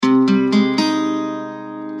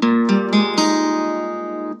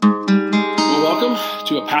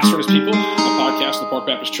to A Pastor and His People, a podcast of the Park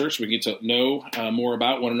Baptist Church. We get to know more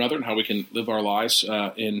about one another and how we can live our lives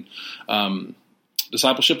in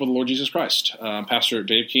discipleship with the Lord Jesus Christ. I'm Pastor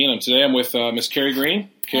Dave Keene, and today I'm with Miss Carrie Green.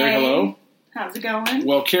 Carrie, hey. Hello. How's it going?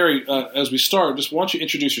 Well, Carrie, as we start, just why don't you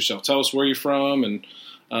introduce yourself? Tell us where you're from and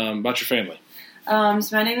about your family.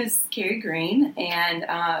 So my name is Carrie Green, and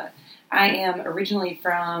I am originally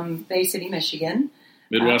from Bay City, Michigan.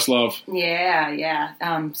 Midwest love. Yeah.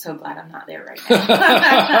 I'm so glad I'm not there right now.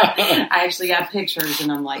 I actually got pictures,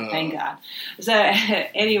 and I'm like, thank God. So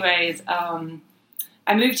anyways, I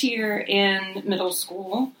moved here in middle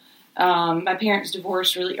school. My parents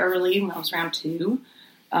divorced really early when I was around 2.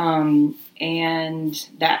 And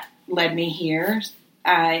that led me here.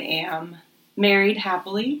 I am married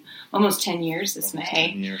happily, almost 10 years this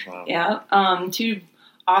May. 10 years, wow. Yeah. 2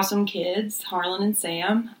 awesome kids, Harlan and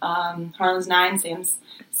Sam. Harlan's 9, Sam's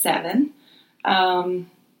 7. And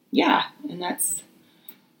that's,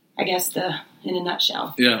 I guess, in a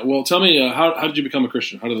nutshell. Yeah, well, tell me, how did you become a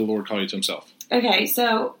Christian? How did the Lord call you to Himself? Okay,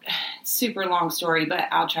 so, super long story, but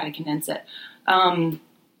I'll try to condense it.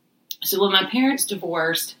 So when my parents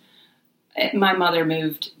divorced, my mother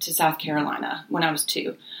moved to South Carolina when I was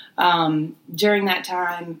 2. During that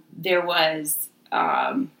time, there was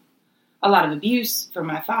a lot of abuse from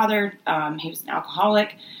my father. He was an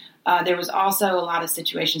alcoholic. There was also a lot of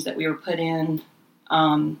situations that we were put in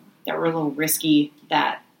that were a little risky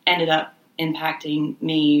that ended up impacting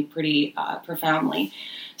me pretty profoundly.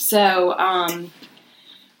 So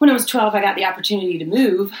when I was 12, I got the opportunity to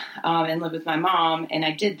move and live with my mom, and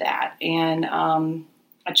I did that. And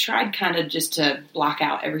I tried kind of just to block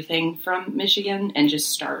out everything from Michigan and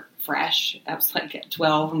just start fresh. I was like, at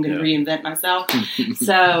 12, I'm going to reinvent myself.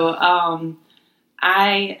 So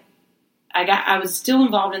I was still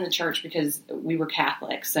involved in the church because we were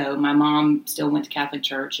Catholic. So my mom still went to Catholic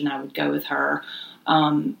church, and I would go with her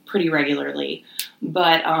pretty regularly.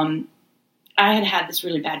 But I had this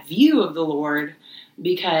really bad view of the Lord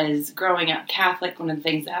because growing up Catholic, one of the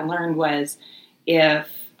things that I learned was if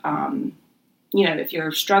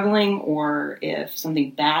you're struggling or if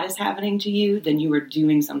something bad is happening to you, then you are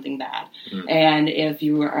doing something bad. Mm-hmm. And if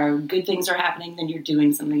good things are happening, then you're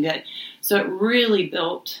doing something good. So it really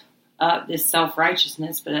built up this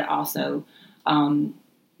self-righteousness, but it also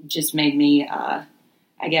just made me,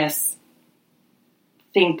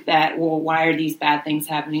 think that, well, why are these bad things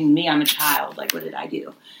happening to me? I'm a child. Like, what did I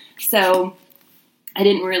do? So I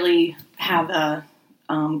didn't really have a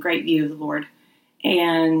great view of the Lord.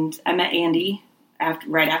 And I met Andy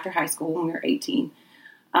right after high school when we were 18.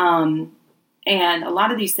 And a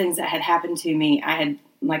lot of these things that had happened to me, I had,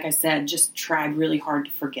 like I said, just tried really hard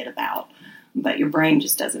to forget about. But your brain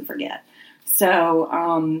just doesn't forget.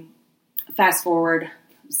 So fast forward,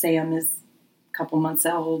 Sam is a couple months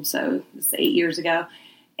old, so it's 8 years ago.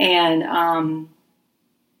 And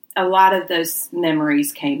a lot of those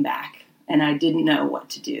memories came back, and I didn't know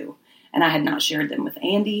what to do. And I had not shared them with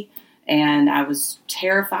Andy, and I was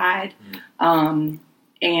terrified. And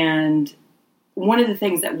one of the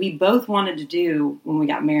things that we both wanted to do when we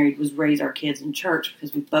got married was raise our kids in church,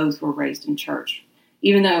 because we both were raised in church,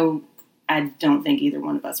 even though I don't think either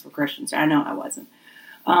one of us were Christians. I know I wasn't.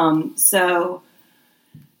 So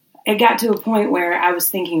it got to a point where I was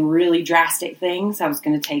thinking really drastic things. I was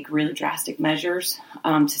going to take really drastic measures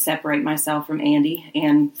to separate myself from Andy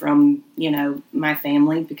and from, my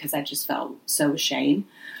family, because I just felt so ashamed.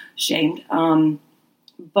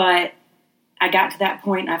 But I got to that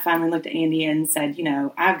point, and I finally looked at Andy and said,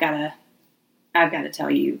 I've got to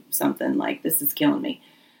tell you something. Like, this is killing me.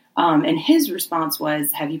 And his response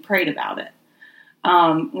was, have you prayed about it?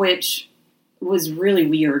 Which was really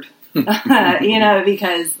weird,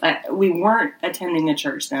 because we weren't attending a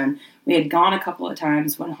church then. We had gone a couple of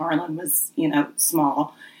times when Harlan was,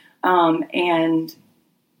 small. And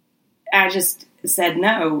I just said,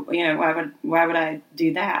 no, why would I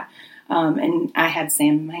do that? And I had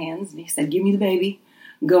Sam in my hands, and he said, give me the baby,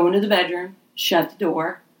 go into the bedroom, shut the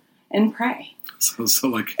door, and pray. So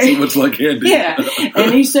much like Andy. Yeah.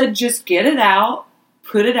 And he said, just get it out,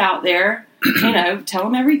 put it out there, tell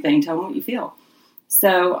him everything, tell him what you feel.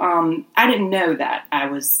 So I didn't know that I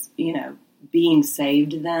was, being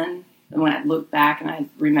saved then. And when I look back and I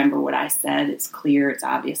remember what I said, it's clear, it's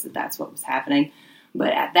obvious that that's what was happening.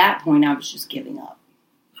 But at that point, I was just giving up.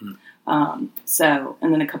 And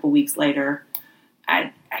then a couple weeks later,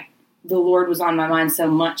 the Lord was on my mind so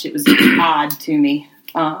much, it was odd to me.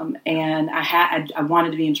 And I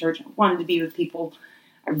wanted to be in church. I wanted to be with people.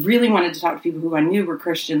 I really wanted to talk to people who I knew were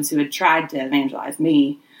Christians who had tried to evangelize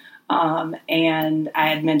me. And I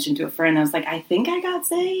had mentioned to a friend, I was like, I think I got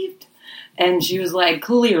saved. And she was like,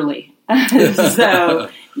 clearly. So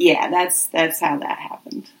yeah, that's how that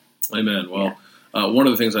happened. Amen. Well, one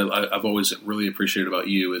of the things I've always really appreciated about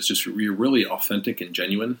you is just you're really authentic and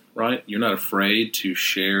genuine, right? You're not afraid to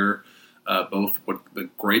share both what the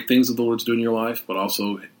great things that the Lord's doing in your life, but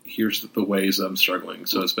also here's the ways I'm struggling.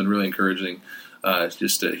 So it's been really encouraging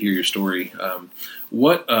just to hear your story.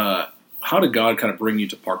 How did God kind of bring you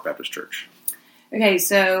to Park Baptist Church? Okay,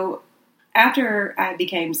 so after I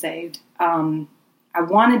became saved, I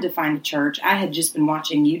wanted to find a church. I had just been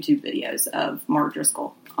watching YouTube videos of Mark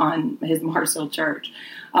Driscoll on his Mars Hill Church,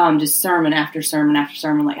 just sermon after sermon after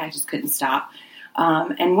sermon, like I just couldn't stop.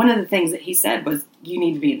 And one of the things that he said was, you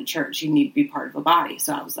need to be in a church. You need to be part of a body.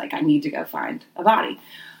 So I was like, I need to go find a body.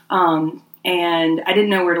 And I didn't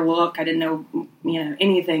know where to look. I didn't know,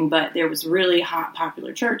 anything, but there was a really hot,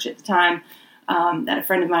 popular church at the time that a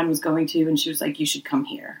friend of mine was going to, and she was like, you should come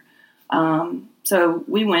here. So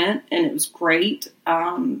we went, and it was great,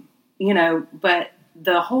 but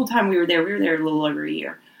the whole time we were there a little over a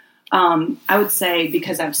year. I would say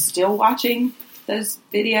because I was still watching those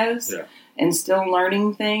videos and still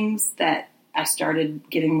learning things, that I started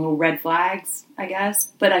getting little red flags, I guess,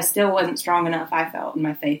 but I still wasn't strong enough, I felt, in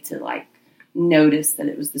my faith to notice that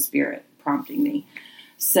it was the Spirit prompting me.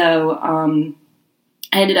 So,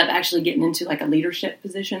 I ended up actually getting into a leadership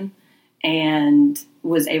position and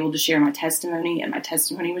was able to share my testimony, and my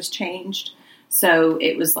testimony was changed. So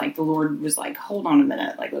it was like the Lord was like, hold on a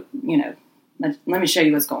minute, let me show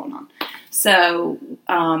you what's going on. So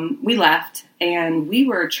we left, and we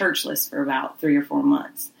were churchless for about 3 or 4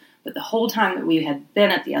 months. But the whole time that we had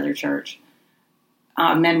been at the other church,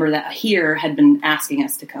 a member that here had been asking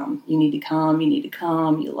us to come. You need to come, you need to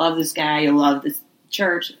come. You love this guy, you love this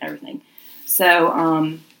church, everything.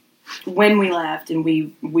 So when we left and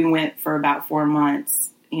we went for about 4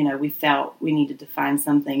 months, we felt we needed to find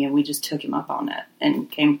something, and we just took him up on it and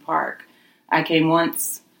came to Park. I came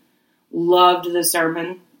once, loved the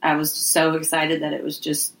sermon. I was so excited that it was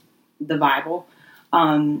just the Bible,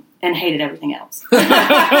 and hated everything else. But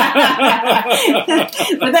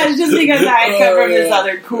that's just because I had come from this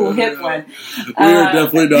other cool hip one. We are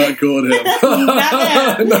definitely not cool at him.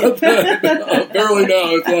 Not that. No, barely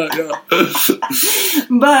no. It's not, yeah.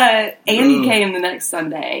 But Andy came the next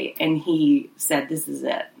Sunday, and he said, this is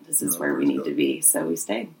it. This is where we need to be. So we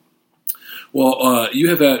stayed. Well,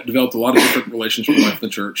 you have developed a lot of different relationships with life in the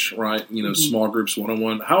church, right? Small groups,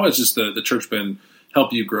 one-on-one. How has just the church been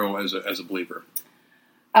help you grow as a believer?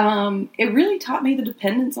 It really taught me the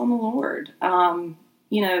dependence on the Lord.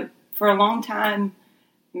 For a long time,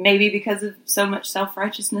 maybe because of so much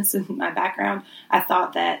self-righteousness in my background, I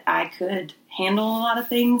thought that I could handle a lot of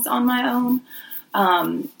things on my own.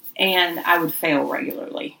 And I would fail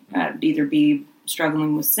regularly. I would either be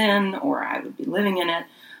struggling with sin, or I would be living in it.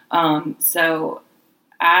 So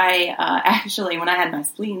I actually, when I had my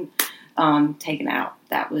spleen taken out,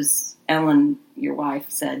 that was Ellen, your wife,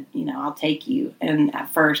 said, I'll take you. And at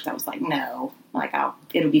first I was like, no,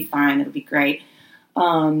 it'll be fine. It'll be great.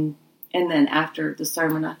 And then after the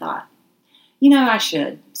sermon, I thought, I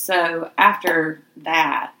should. So after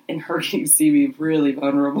that, and her getting to see me really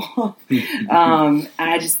vulnerable,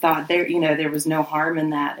 I just thought there was no harm in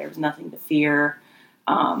that. There was nothing to fear.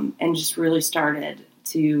 And just really started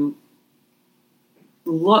to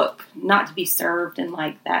look, not to be served in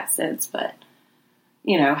that sense, but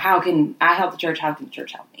how can I help the church? How can the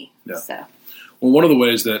church help me? Yeah. So, well, one of the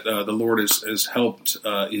ways that the Lord has helped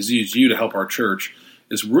is used you to help our church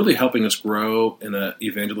is really helping us grow in an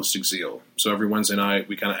evangelistic zeal. So every Wednesday night,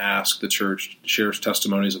 we kind of ask the church to share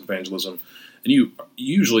testimonies of evangelism. And you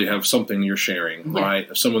usually have something you're sharing, right?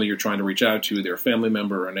 Someone that you're trying to reach out to, their family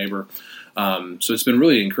member or a neighbor. So it's been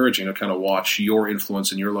really encouraging to kind of watch your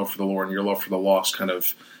influence and your love for the Lord and your love for the lost kind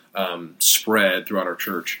of spread throughout our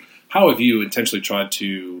church. How have you intentionally tried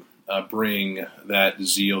to bring that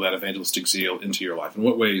zeal, that evangelistic zeal, into your life? In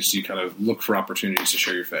what ways do you kind of look for opportunities to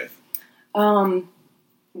share your faith?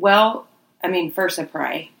 Well, first I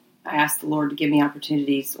pray. I ask the Lord to give me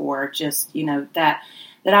opportunities, or just, that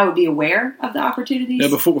I would be aware of the opportunities. Now,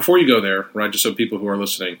 before you go there, right, just so people who are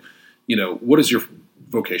listening, what is your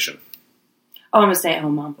vocation? Oh, I'm a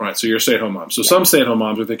stay-at-home mom. Right, so you're a stay-at-home mom. So some stay-at-home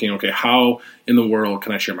moms are thinking, okay, how in the world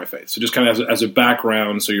can I share my faith? So just kind of as a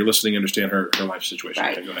background, so you're listening, understand her life situation.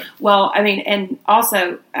 Right. Okay, go ahead. Well, and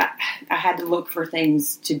also I had to look for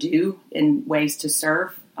things to do and ways to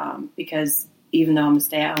serve, because even though I'm a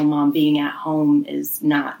stay-at-home mom, being at home is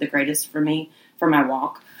not the greatest for me, for my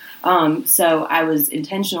walk. So I was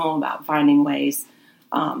intentional about finding ways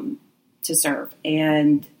to serve.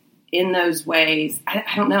 And in those ways,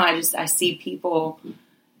 I don't know, I see people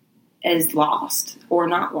as lost or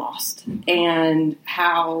not lost, and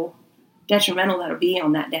how detrimental that'll be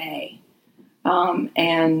on that day.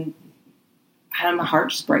 And my heart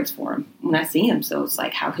just breaks for him when I see him. So it's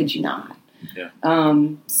like, how could you not? Yeah.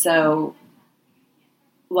 So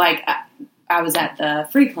like I was at the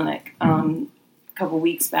free clinic, a couple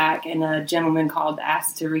weeks back, and a gentleman called to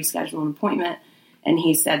ask to reschedule an appointment. And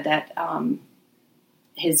he said that,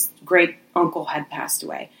 his great uncle had passed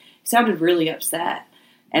away. He sounded really upset,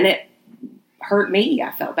 and it hurt me.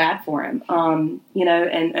 I felt bad for him,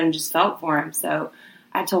 and just felt for him. So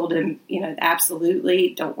I told him,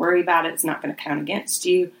 absolutely, don't worry about it. It's not going to count against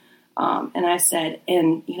you. And I said,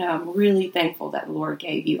 I'm really thankful that the Lord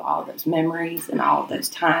gave you all those memories and all those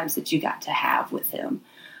times that you got to have with him.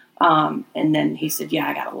 And then he said, yeah,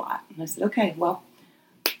 I got a lot. And I said, okay, well,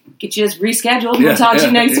 get you just rescheduled. We'll talk to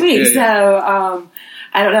you next week. So,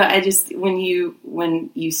 I don't know. I just, when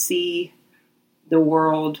you see the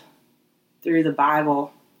world through the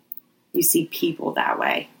Bible, you see people that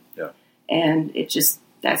way. Yeah. And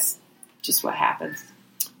that's just what happens.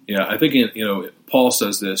 Yeah, I think, Paul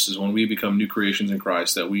says this is when we become new creations in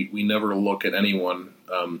Christ, that we never look at anyone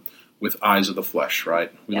with eyes of the flesh,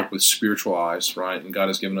 right? We look with spiritual eyes, right? And God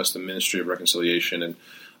has given us the ministry of reconciliation. And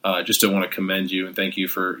just to want to commend you and thank you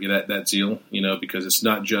for that zeal, because it's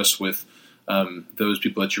not just with those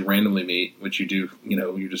people that you randomly meet, which you do,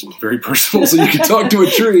 you're just very personal, so you can talk to a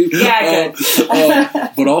tree.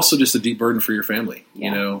 But also just a deep burden for your family,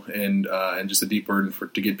 and just a deep burden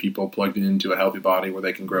to get people plugged into a healthy body where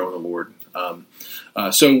they can grow in the Lord.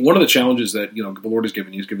 So one of the challenges that, the Lord has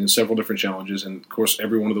given you, He's given you several different challenges, and of course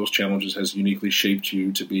every one of those challenges has uniquely shaped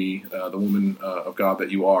you to be the woman of God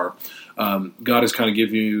that you are. God has kind of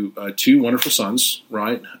given you two wonderful sons,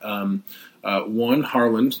 right? One,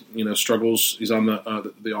 Harlan, struggles. He's on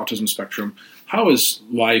the autism spectrum. How is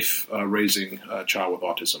life raising a child with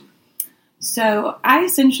autism? So I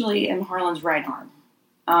essentially am Harlan's right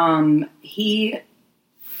arm.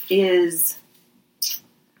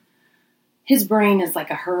 His brain is like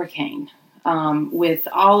a hurricane, with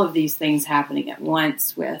all of these things happening at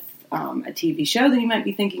once, with a TV show that he might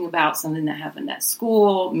be thinking about, something that happened at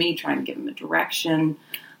school, me trying to give him a direction,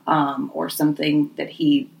 or something that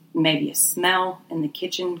maybe a smell in the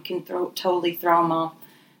kitchen can totally throw him off.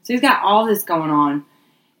 So he's got all this going on,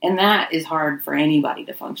 and that is hard for anybody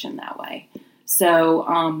to function that way.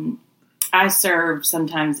 So I serve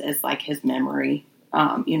sometimes as like his memory,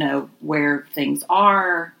 where things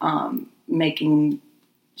are, making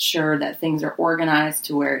sure that things are organized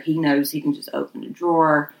to where he knows he can just open a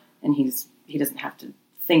drawer and he doesn't have to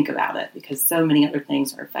think about it because so many other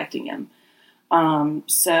things are affecting him.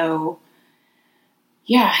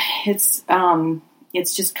 Yeah, it's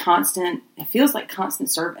just constant. It feels like constant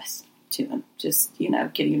service to him. Just,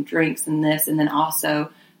 getting him drinks and this, and then also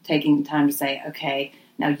taking the time to say, okay,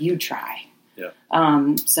 now you try. Yeah.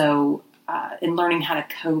 In learning how to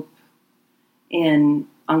cope in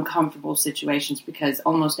uncomfortable situations, because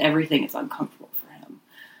almost everything is uncomfortable for him.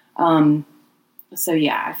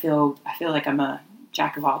 I feel like I'm a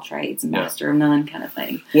jack of all trades, master of none kind of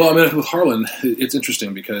thing. Well, with Harlan, it's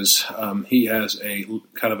interesting because he has a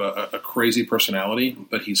kind of a crazy personality,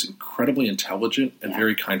 but he's incredibly intelligent and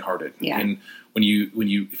very kind-hearted. Yeah. And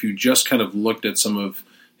if you just kind of looked at some of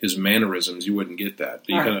his mannerisms, you wouldn't get that.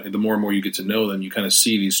 But the more and more you get to know them, you kind of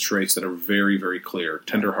see these traits that are very, very clear,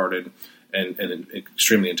 tender-hearted and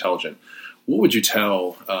extremely intelligent. What would you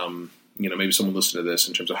tell, maybe someone listening to this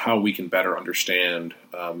in terms of how we can better understand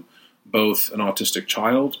both an autistic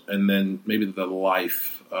child and then maybe the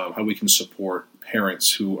life, how we can support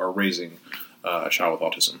parents who are raising a child with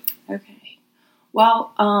autism? Okay.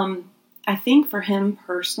 Well, I think for him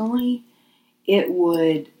personally, it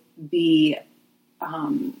would be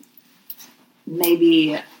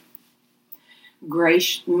maybe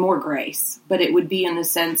more grace, but it would be in the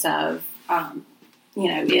sense of,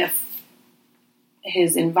 if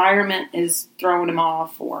his environment is throwing him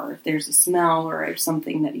off, or if there's a smell or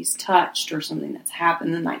something that he's touched or something that's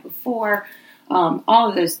happened the night before, all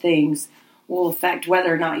of those things will affect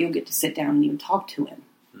whether or not you'll get to sit down and even talk to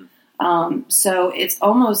him. So it's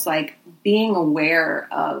almost like being aware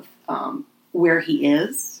of where he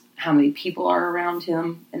is, how many people are around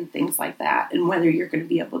him, and things like that, and whether you're going to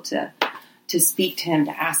be able to speak to him,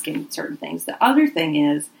 to ask him certain things. The other thing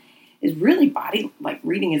is really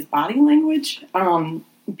reading his body language,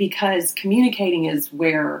 because communicating is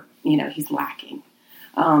where, he's lacking.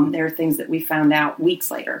 There are things that we found out weeks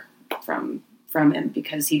later from him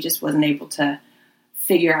because he just wasn't able to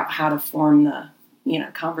figure out how to form the,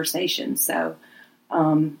 conversation. So,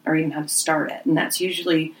 or even how to start it. And that's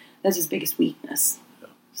his biggest weakness.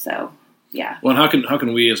 So. Yeah. Well, and how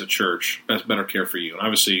can we as a church better care for you? And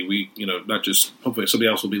obviously, we, not just, hopefully somebody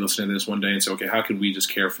else will be listening to this one day and say, okay, how can we just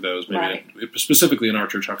care for those? Maybe specifically in our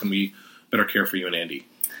church, how can we better care for you and Andy?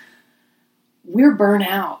 We're burnt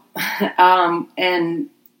out, and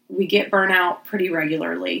we get burnt out pretty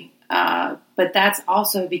regularly. But that's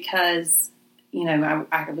also because,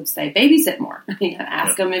 I would say babysit more.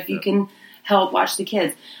 Ask them if you can help watch the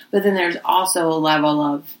kids. But then there's also a level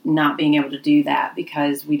of not being able to do that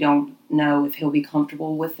because we don't know if he'll be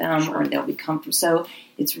comfortable with them or they'll be comfortable. So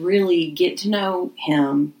it's really get to know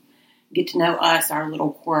him, get to know us, our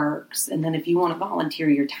little quirks. And then if you want to volunteer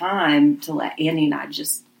your time to let Andy and I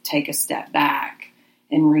just take a step back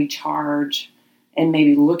and recharge and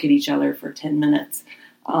maybe look at each other for 10 minutes,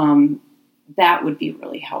 that would be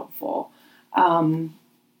really helpful. And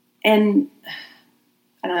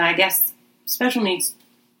I don't know, I guess special needs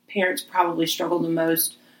parents probably struggle the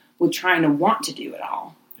most with trying to want to do it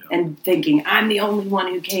all and thinking I'm the only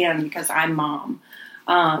one who can because I'm mom.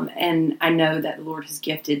 And I know that the Lord has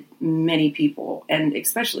gifted many people, and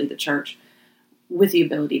especially the church, with the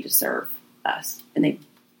ability to serve us. And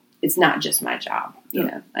it's not just my job.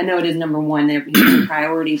 I know it is number one, they're a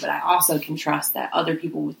priority, but I also can trust that other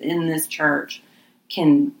people within this church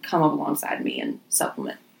can come up alongside me and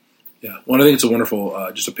supplement. Yeah. Well, I think it's a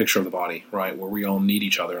wonderful, just a picture of the body, right, where we all need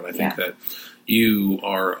each other. And I think that you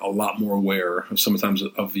are a lot more aware of sometimes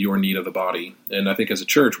of your need of the body. And I think as a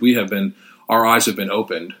church, our eyes have been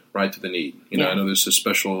opened, right, to the need. I know there's a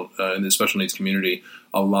special, in the special needs community,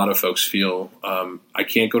 a lot of folks feel, I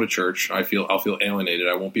can't go to church. I'll feel alienated.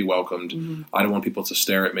 I won't be welcomed. Mm-hmm. I don't want people to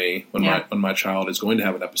stare at me when my child is going to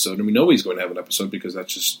have an episode. And we know he's going to have an episode because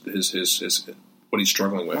that's just his what he's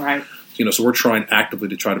struggling with. Right. So we're trying actively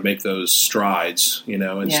to try to make those strides,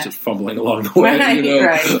 instead of fumbling along the way,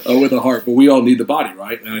 with a heart. But we all need the body,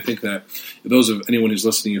 right? And I think that anyone who's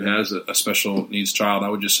listening who has a special needs child, I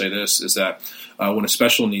would just say this, is that when a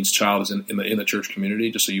special needs child is in the church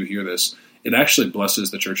community, just so you hear this, it actually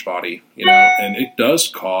blesses the church body, and it does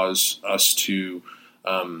cause us to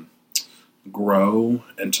grow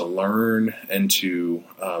and to learn and to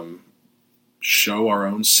show our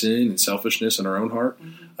own sin and selfishness in our own heart.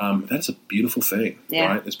 Mm-hmm. That's a beautiful thing,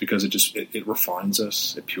 right? It's because it refines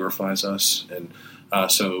us, it purifies us, and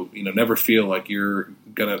so never feel like you're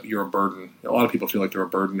a burden. A lot of people feel like they're a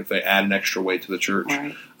burden if they add an extra weight to the church,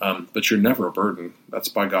 right. But you're never a burden. That's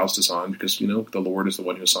by God's design because the Lord is the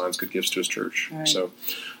one who assigns good gifts to His church. Right. So,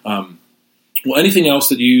 well, anything else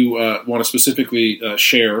that you want to specifically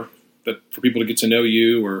share that for people to get to know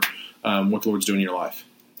you or what the Lord's doing in your life?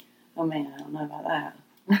 Oh man, I don't know about that.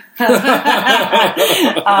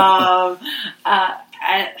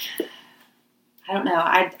 I don't know.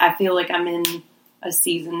 I feel like I'm in a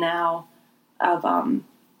season now of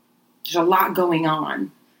there's a lot going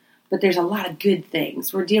on, but there's a lot of good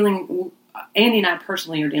things. Andy and I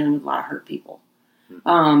personally are dealing with a lot of hurt people.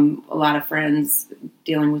 A lot of friends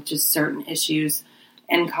dealing with just certain issues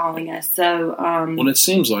and calling us. So, well, it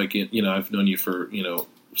seems like I've known you for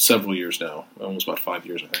several years now, almost about 5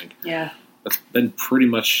 years, I think. Yeah. That's been pretty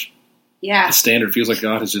much the standard. It feels like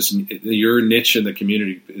God is just, your niche in the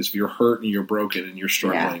community is if you're hurt and you're broken and you're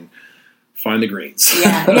struggling, find the greens.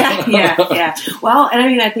 Yeah. Well, and I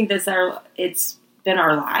mean, I think it's been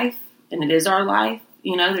our life, and it is our life.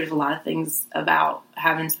 There's a lot of things about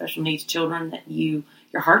having special needs children that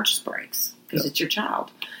your heart just breaks because it's your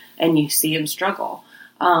child and you see them struggle.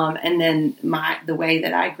 And then the way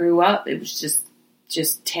that I grew up, it was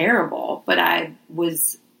just terrible, but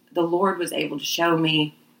the Lord was able to show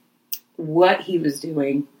me what He was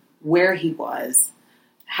doing, where He was,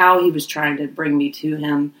 how He was trying to bring me to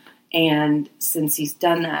Him. And since He's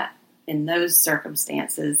done that in those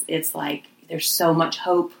circumstances, it's like there's so much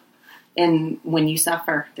hope. And when you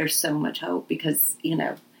suffer, there's so much hope because,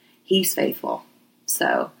 He's faithful.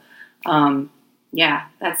 So,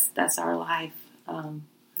 that's our life.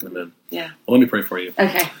 Amen. Yeah. Well, let me pray for you.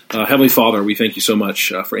 Okay. Heavenly Father, we thank you so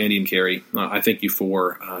much for Andy and Carrie. I thank you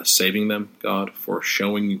for saving them, God, for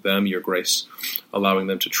showing them your grace, allowing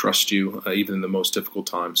them to trust you even in the most difficult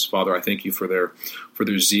times. Father, I thank you for their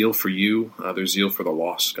zeal for you, their zeal for the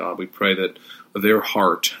lost. God, we pray that their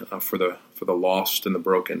heart for the lost and the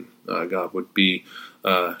broken, God, would be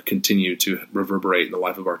continue to reverberate in the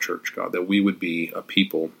life of our church. God, that we would be a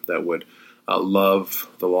people that would love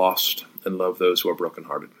the lost and love those who are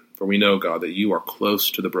brokenhearted. For we know, God, that you are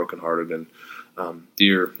close to the brokenhearted and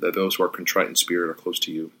dear that those who are contrite in spirit are close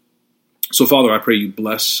to you. So, Father, I pray you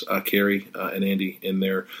bless Carrie and Andy in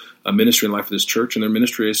their ministry and life of this church and their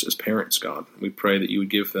ministry as parents, God. We pray that you would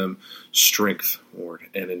give them strength, Lord,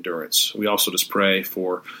 and endurance. We also just pray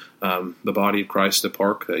for the body of Christ at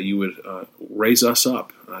Park, that you would raise us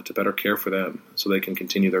up to better care for them so they can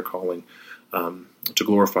continue their calling to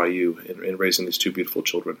glorify you in raising these two beautiful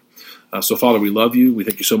children. So, Father, we love you. We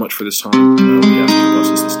thank you so much for this time. We ask you to bless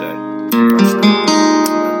us this day.